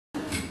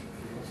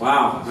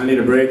Wow, I need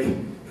a break.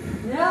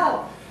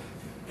 No.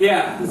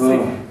 Yeah, let's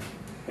see.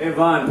 Hey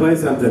Vaughn, play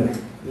something.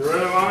 You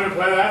really want me to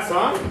play that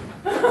song?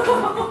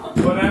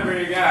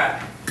 Whatever you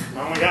got.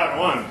 I only got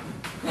one.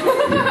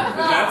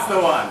 That's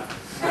the one.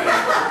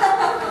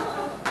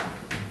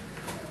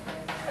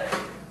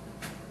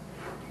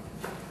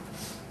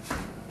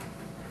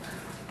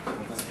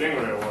 The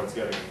Stingray Award's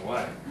getting in the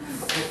way.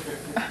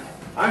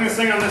 I'm going to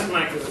sing on this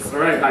mic because it's the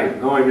right height.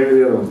 Oh, wait, maybe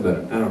the other one's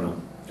better. I don't know.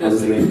 I'll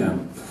just lay it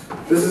down.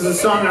 This is a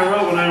song I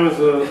wrote when I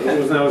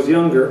was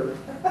younger.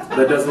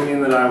 That doesn't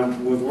mean that I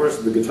was worse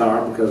at the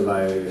guitar because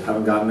I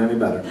haven't gotten any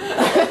better.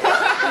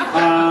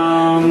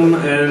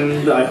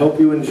 And I hope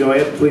you enjoy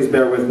it. Please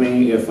bear with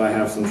me if I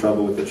have some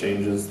trouble with the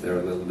changes. They're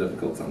a little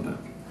difficult sometimes.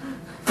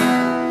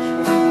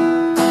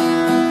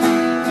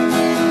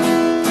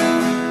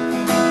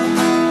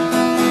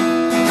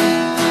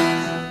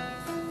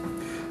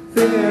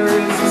 There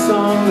is a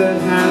song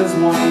that has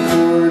one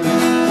chord,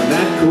 and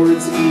that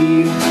chord's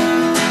E.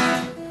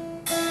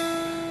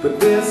 But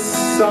this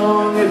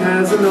song, it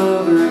has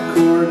another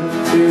chord.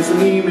 There's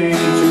an E major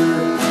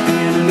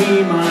and an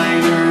E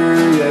minor.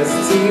 Yes,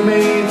 it's E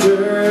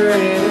major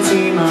and it's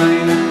E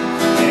minor.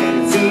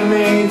 And it's E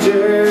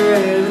major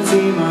and it's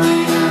E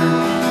minor.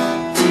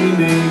 E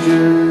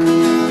major.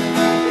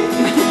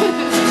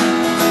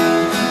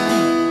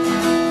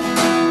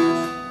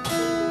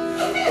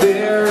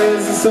 There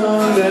is a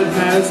song that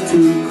has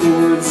two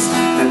chords,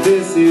 and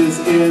this is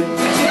it.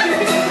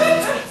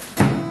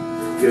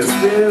 Yes,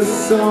 this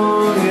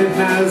song, it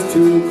has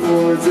two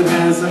chords. It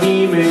has an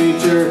E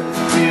major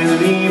and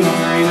an E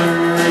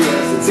minor.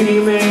 Yes, it's E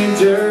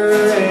major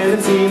and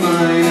it's E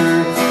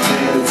minor.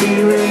 And it's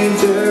E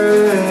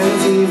major and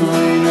it's E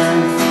minor.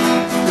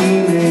 E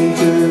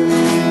major.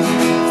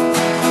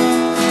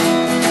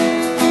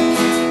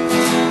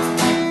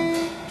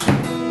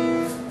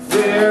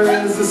 There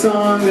is a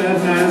song that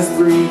has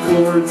three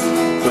chords,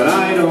 but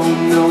I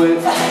don't know it.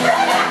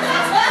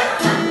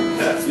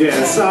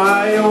 Yes,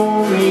 I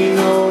only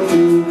know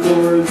two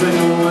chords. I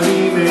know an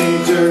E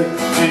major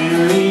and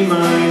an E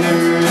minor.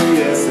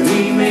 Yes, an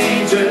E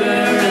major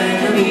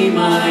and an E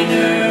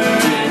minor.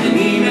 And an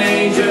E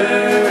major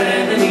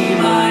and an E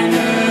minor.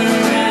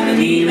 And an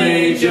E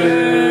major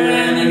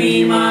and an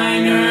E minor.